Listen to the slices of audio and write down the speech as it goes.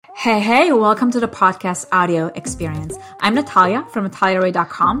Hey, welcome to the podcast audio experience. I'm Natalia from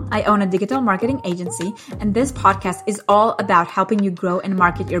nataliaray.com. I own a digital marketing agency, and this podcast is all about helping you grow and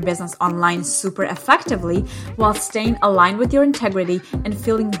market your business online super effectively while staying aligned with your integrity and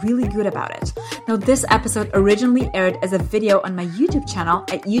feeling really good about it. Now, this episode originally aired as a video on my YouTube channel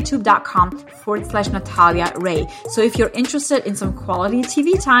at youtube.com/Natalia Ray. So if you're interested in some quality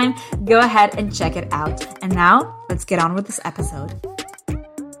TV time, go ahead and check it out. And now, let's get on with this episode.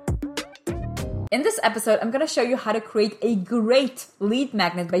 In this episode, I'm going to show you how to create a great lead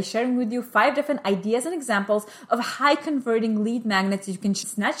magnet by sharing with you 5 different ideas and examples of high converting lead magnets you can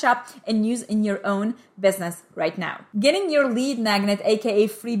snatch up and use in your own business right now. Getting your lead magnet, aka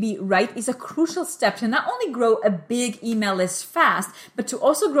freebie, right is a crucial step to not only grow a big email list fast, but to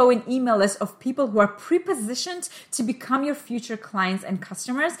also grow an email list of people who are pre-positioned to become your future clients and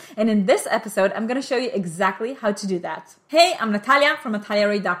customers. And in this episode, I'm going to show you exactly how to do that. Hey, I'm Natalia from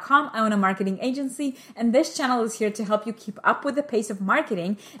nataliaray.com. I own a marketing agency, and this channel is here to help you keep up with the pace of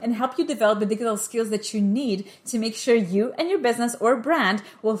marketing and help you develop the digital skills that you need to make sure you and your business or brand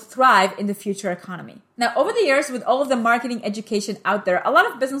will thrive in the future economy. Now, over the years, with all of the marketing education out there, a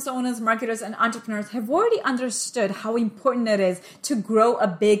lot of business owners, marketers, and entrepreneurs have already understood how important it is to grow a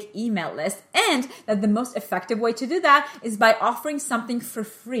big email list, and that the most effective way to do that is by offering something for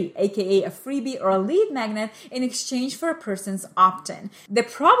free, aka a freebie or a lead magnet, in exchange for a person's opt-in. The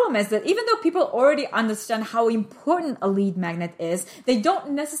problem is that even though people already understand how important a lead magnet is, they don't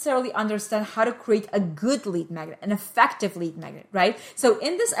necessarily understand how to create a good lead magnet, an effective lead magnet, right? So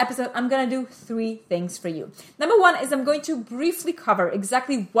in this episode, I'm going to do 3 things for you. Number 1 is I'm going to briefly cover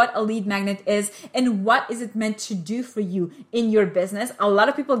exactly what a lead magnet is and what is it meant to do for you in your business. A lot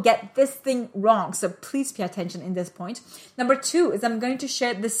of people get this thing wrong, so please pay attention in this point. Number 2 is I'm going to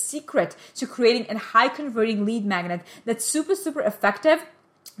share the secret to creating a high converting lead magnet that's super effective,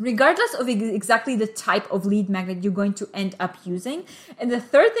 regardless of exactly the type of lead magnet you're going to end up using. And the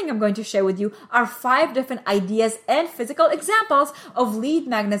third thing I'm going to share with you are 5 different ideas and physical examples of lead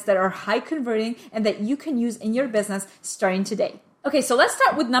magnets that are high converting and that you can use in your business starting today. Okay, so let's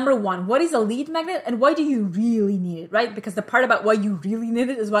start with number 1. What is a lead magnet and why do you really need it, right? Because the part about why you really need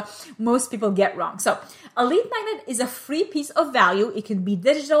it is what most people get wrong. So a lead magnet is a free piece of value. It can be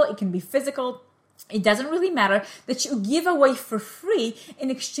digital, it can be physical. It doesn't really matter, that you give away for free in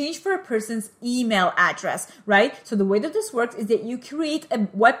exchange for a person's email address, right? So the way that this works is that you create a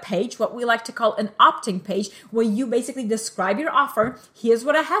web page, what we like to call an opt-in page, where you basically describe your offer. Here's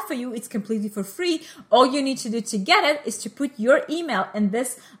what I have for you. It's completely for free. All you need to do to get it is to put your email in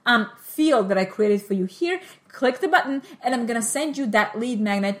this field that I created for you here. Click the button, and I'm going to send you that lead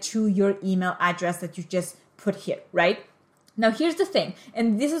magnet to your email address that you just put here, right? Now, here's the thing,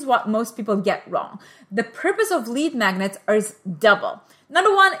 and this is what most people get wrong. The purpose of lead magnets is double.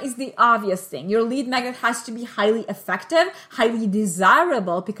 Number 1 is the obvious thing. Your lead magnet has to be highly effective, highly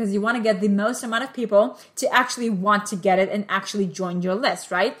desirable, because you want to get the most amount of people to actually want to get it and actually join your list,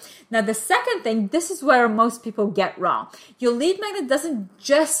 right? Now, the second thing, this is where most people get wrong. Your lead magnet doesn't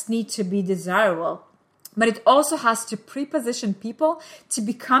just need to be desirable, but it also has to pre-position people to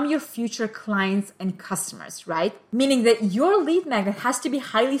become your future clients and customers, right? Meaning that your lead magnet has to be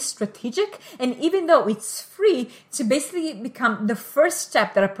highly strategic, and even though it's free, to basically become the first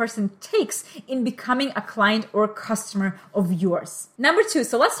step that a person takes in becoming a client or customer of yours. Number 2,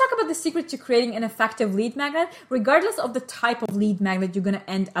 so let's talk about the secret to creating an effective lead magnet, regardless of the type of lead magnet you're going to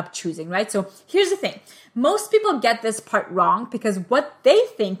end up choosing, right? So here's the thing. Most people get this part wrong because what they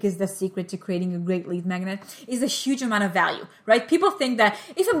think is the secret to creating a great lead magnet is a huge amount of value, right? People think that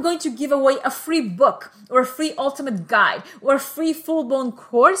if I'm going to give away a free book or a free ultimate guide or a free full-blown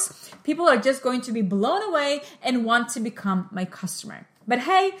course, people are just going to be blown away and want to become my customer. But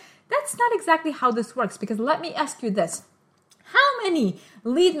hey, that's not exactly how this works, because let me ask you this. How many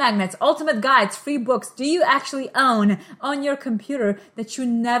lead magnets, ultimate guides, free books do you actually own on your computer that you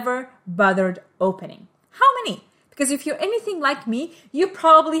never bothered opening? How many? Because if you're anything like me, you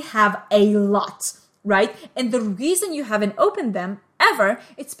probably have a lot, right? And the reason you haven't opened them ever,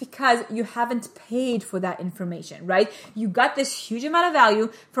 it's because you haven't paid for that information, right? You got this huge amount of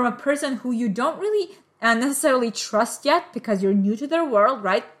value from a person who you don't really necessarily trust yet because you're new to their world,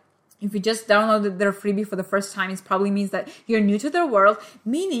 right? If you just downloaded their freebie for the first time, it probably means that you're new to their world,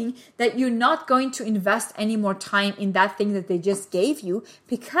 meaning that you're not going to invest any more time in that thing that they just gave you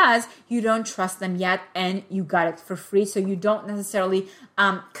because you don't trust them yet and you got it for free. So you don't necessarily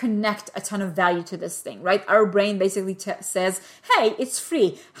connect a ton of value to this thing, right? Our brain basically says, hey, it's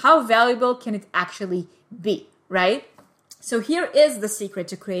free. How valuable can it actually be, right? So here is the secret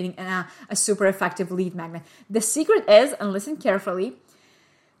to creating a super effective lead magnet. The secret is, and listen carefully,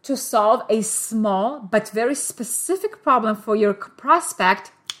 to solve a small but very specific problem for your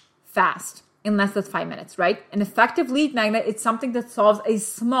prospect fast, in less than 5 minutes, right? An effective lead magnet is something that solves a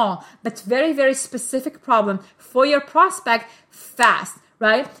small but very, very specific problem for your prospect fast,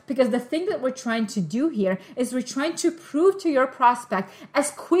 right? Because the thing that we're trying to do here is we're trying to prove to your prospect as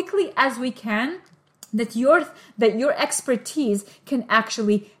quickly as we can that your expertise can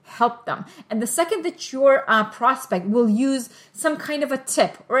actually help them. And the second that your prospect will use some kind of a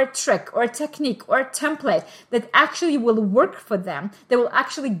tip or a trick or a technique or a template that actually will work for them, that will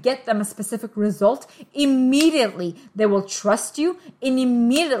actually get them a specific result, immediately they will trust you, and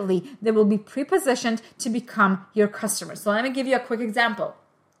immediately they will be prepositioned to become your customer. So let me give you a quick example.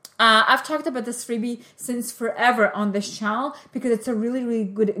 I've talked about this freebie since forever on this channel because it's a really, really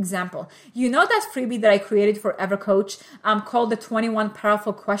good example. You know that freebie that I created for EverCoach called the 21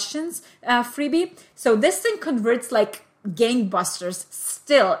 Powerful Questions freebie? So this thing converts like gangbusters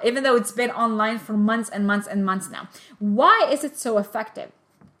still, even though it's been online for months and months and months now. Why is it so effective?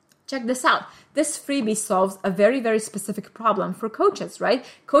 Check this out. This freebie solves a very, very specific problem for coaches, right?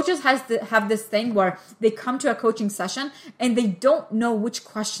 Coaches have this thing where they come to a coaching session and they don't know which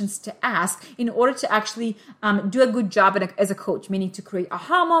questions to ask in order to actually do a good job as a coach, meaning to create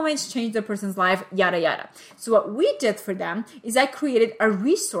aha moments, change the person's life, yada, yada. So what we did for them is I created a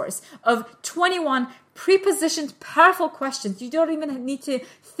resource of 21 pre-positioned powerful questions. You don't even need to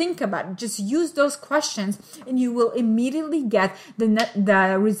think about it. Just use those questions and you will immediately get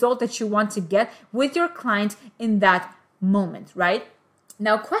the result that you want to get with your client in that moment, right?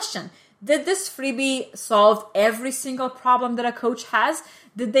 Now, question, did this freebie solve every single problem that a coach has?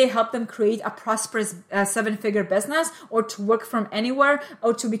 Did they help them create a prosperous 7-figure business or to work from anywhere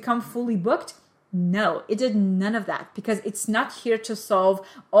or to become fully booked? No, it did none of that because it's not here to solve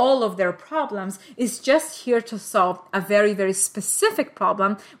all of their problems. It's just here to solve a very, very specific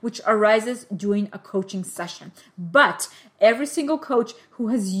problem which arises during a coaching session. But every single coach who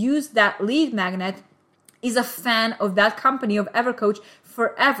has used that lead magnet is a fan of that company, of EverCoach,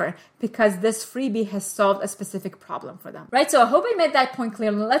 forever because this freebie has solved a specific problem for them, right? So I hope I made that point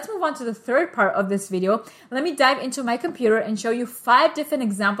clear. Let's move on to the third part of this video. Let me dive into my computer and show you 5 different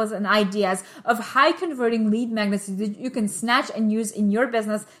examples and ideas of high converting lead magnets that you can snatch and use in your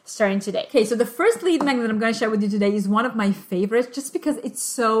business starting today. Okay, so the first lead magnet that I'm going to share with you today is one of my favorites just because it's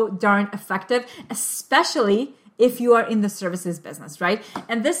so darn effective, especially if you are in the services business, right?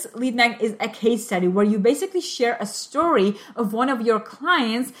 And this lead magnet is a case study where you basically share a story of one of your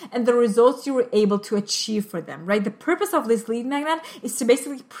clients and the results you were able to achieve for them, right? The purpose of this lead magnet is to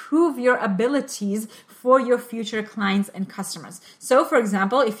basically prove your abilities for your future clients and customers. So for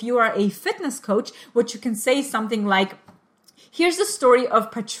example, if you are a fitness coach, what you can say is something like, here's the story of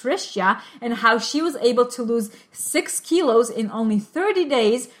Patricia and how she was able to lose 6 kilos in only 30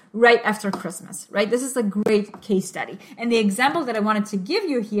 days right after Christmas, right? This is a great case study. And the example that I wanted to give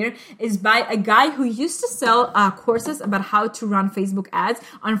you here is by a guy who used to sell courses about how to run Facebook ads.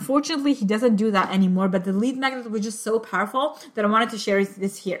 Unfortunately, he doesn't do that anymore, but the lead magnet was just so powerful that I wanted to share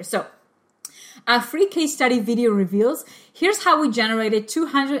this here. So, a free case study video reveals, here's how we generated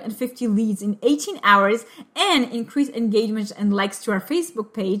 250 leads in 18 hours and increased engagement and likes to our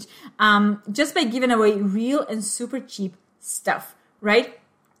Facebook page just by giving away real and super cheap stuff, right?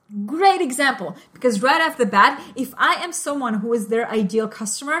 Great example, because right off the bat, if I am someone who is their ideal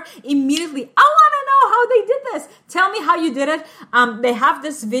customer, immediately, I want to know how they did this. Tell me how you did it. They have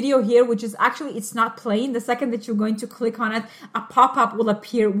this video here, which is actually, it's not playing. The second that you're going to click on it, a pop-up will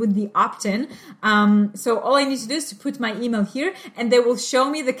appear with the opt-in. So all I need to do is to put my email here and they will show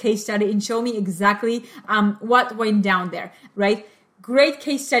me the case study and show me exactly what went down there, right? Great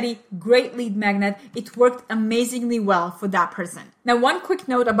case study, great lead magnet. It worked amazingly well for that person. Now, one quick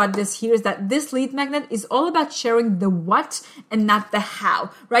note about this here is that this lead magnet is all about sharing the what and not the how,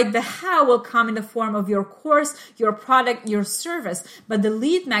 right? The how will come in the form of your course, your product, your service, but the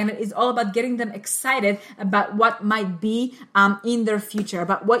lead magnet is all about getting them excited about what might be in their future,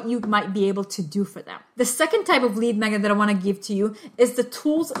 about what you might be able to do for them. The second type of lead magnet that I want to give to you is the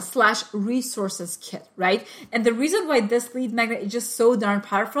tools/resources kit, right? And the reason why this lead magnet is just so darn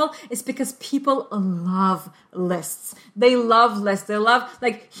powerful is because people love lists. They love lists. They love,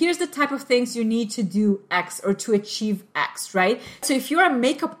 like, here's the type of things you need to do X or to achieve X, right? So if you're a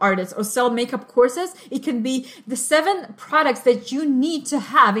makeup artist or sell makeup courses, it can be the 7 products that you need to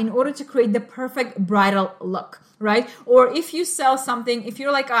have in order to create the perfect bridal look, right? Or if you sell something, if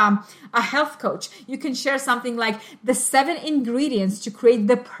you're like a health coach, you can share something like the 7 ingredients to create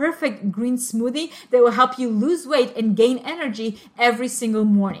the perfect green smoothie that will help you lose weight and gain energy every single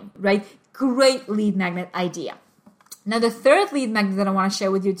morning, right? Great lead magnet idea. Now, the third lead magnet that I want to share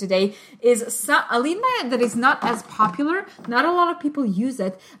with you today is a lead magnet that is not as popular. Not a lot of people use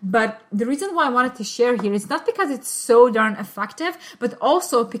it, but the reason why I wanted to share here is not because it's so darn effective, but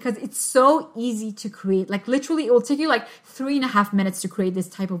also because it's so easy to create. Like literally, it will take you like 3.5 minutes to create this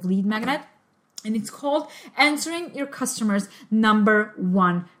type of lead magnet. And it's called answering your customer's number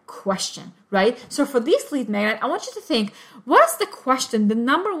one question, right? So for this lead magnet, I want you to think, what is the question, the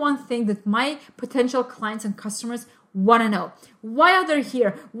number one thing that my potential clients and customers want to know? Why are they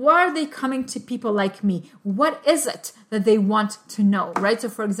here? Why are they coming to people like me? What is it that they want to know, right? So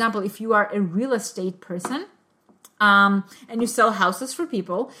for example, if you are a real estate person, and you sell houses for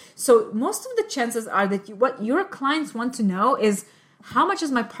people, so most of the chances are that what your clients want to know is, how much is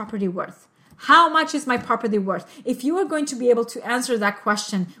my property worth? How much is my property worth? If you are going to be able to answer that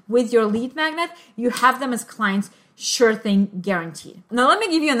question with your lead magnet, you have them as clients, sure thing, guaranteed. Now, let me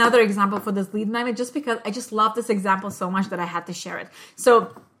give you another example for this lead magnet, just because I just love this example so much that I had to share it.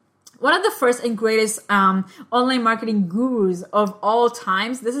 So one of the first and greatest online marketing gurus of all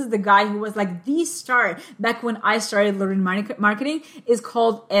times, this is the guy who was like the star back when I started learning marketing, is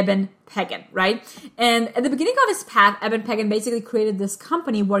called Eben Pagan, right? And at the beginning of his path, Eben Pagan basically created this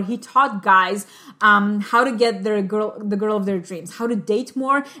company where he taught guys how to get the girl of their dreams, how to date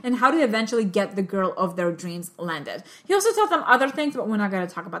more, and how to eventually get the girl of their dreams landed. He also taught them other things, but we're not going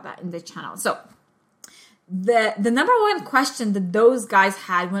to talk about that in this channel. So the number one question that those guys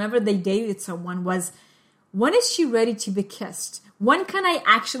had whenever they dated someone was, when is she ready to be kissed? When can I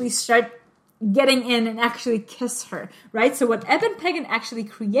actually start getting in and actually kiss her, right? So what Eben Pagan actually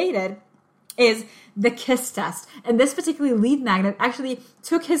created is the kiss test. And this particular lead magnet actually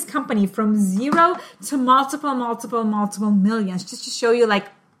took his company from 0 to multiple millions, just to show you like,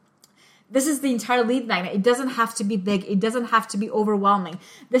 this is the entire lead magnet. It doesn't have to be big. It doesn't have to be overwhelming.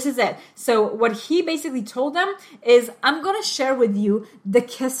 This is it. So what he basically told them is, I'm going to share with you the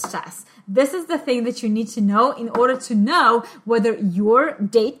kiss test. This is the thing that you need to know in order to know whether your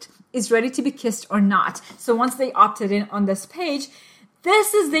date is ready to be kissed or not. So once they opted in on this page,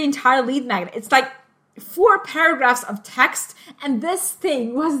 this is the entire lead magnet. It's like 4 paragraphs of text, and this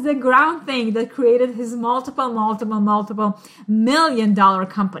thing was the ground thing that created his multiple million-dollar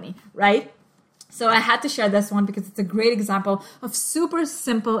company, right? So I had to share this one because it's a great example of super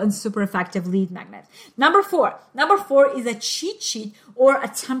simple and super effective lead magnet. Number four is a cheat sheet or a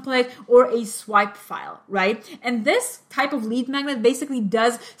template or a swipe file, right? And this type of lead magnet basically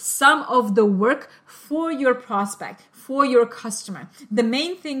does some of the work for your prospect, for your customer. The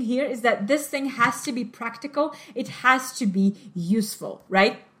main thing here is that this thing has to be practical. It has to be useful,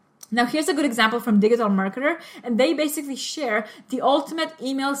 right? Now, here's a good example from Digital Marketer, and they basically share the ultimate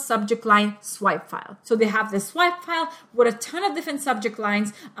email subject line swipe file. So they have this swipe file with a ton of different subject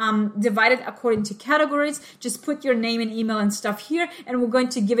lines divided according to categories. Just put your name and email and stuff here, and we're going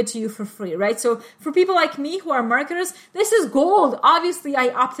to give it to you for free, right? So for people like me who are marketers, this is gold. Obviously, I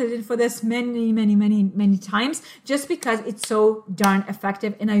opted in for this many times just because it's so darn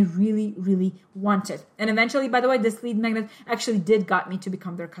effective, and I really want it. And eventually, by the way, this lead magnet actually did got me to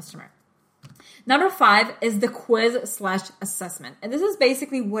become their customer. Number 5 is the quiz/assessment. And this is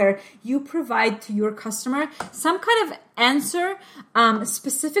basically where you provide to your customer some kind of answer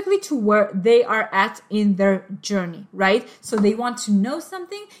specifically to where they are at in their journey, right? So they want to know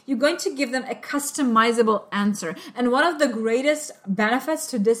something. You're going to give them a customizable answer. And one of the greatest benefits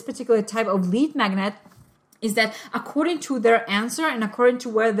to this particular type of lead magnet is that according to their answer and according to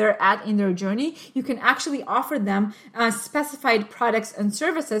where they're at in their journey, you can actually offer them specified products and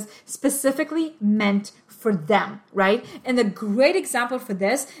services specifically meant for them, right? And a great example for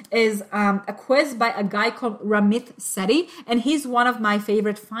this is a quiz by a guy called Ramit Sethi, and he's one of my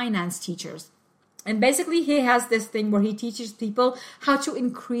favorite finance teachers. And basically, he has this thing where he teaches people how to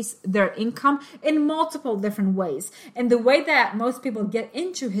increase their income in multiple different ways. And the way that most people get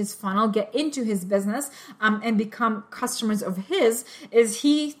into his funnel, get into his business, and become customers of his is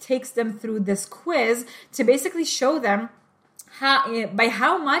he takes them through this quiz to basically show them by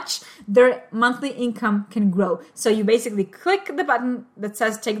how much their monthly income can grow. So you basically click the button that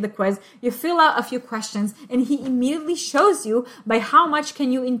says take the quiz, you fill out a few questions, and he immediately shows you by how much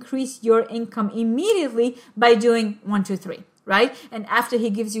can you increase your income immediately by doing 1, 2, 3. Right? And after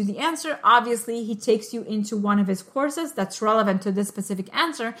he gives you the answer, obviously he takes you into one of his courses that's relevant to this specific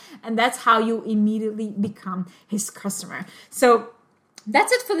answer, and that's how you immediately become his customer. So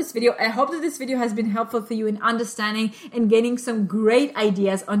That's it for this video. I hope that this video has been helpful for you in understanding and getting some great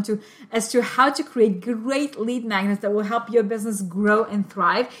ideas as to how to create great lead magnets that will help your business grow and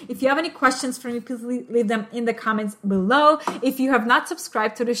thrive. If you have any questions for me, please leave them in the comments below. If you have not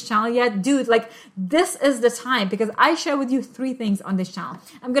subscribed to this channel yet, dude, this is the time, because I share with you 3 things on this channel.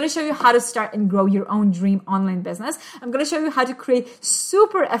 I'm going to show you how to start and grow your own dream online business. I'm going to show you how to create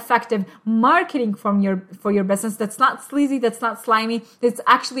super effective marketing for your business that's not sleazy, that's not slimy, it's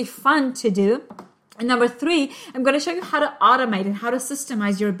actually fun to do. And number 3, I'm going to show you how to automate and how to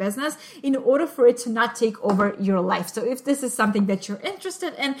systemize your business in order for it to not take over your life. So if this is something that you're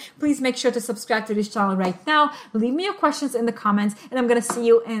interested in, please make sure to subscribe to this channel right now. Leave me your questions in the comments, and I'm going to see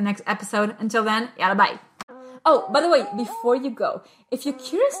you in the next episode. Until then, yalla, bye. Oh, by the way, before you go, if you're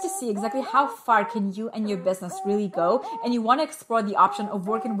curious to see exactly how far can you and your business really go, and you want to explore the option of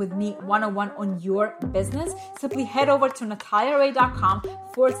working with me one-on-one on your business, simply head over to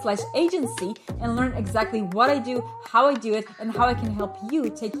nataliaray.com/agency and learn exactly what I do, how I do it, and how I can help you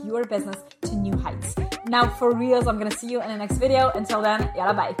take your business to new heights. Now, for reals, I'm going to see you in the next video. Until then,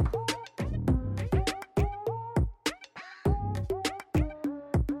 yalla, bye.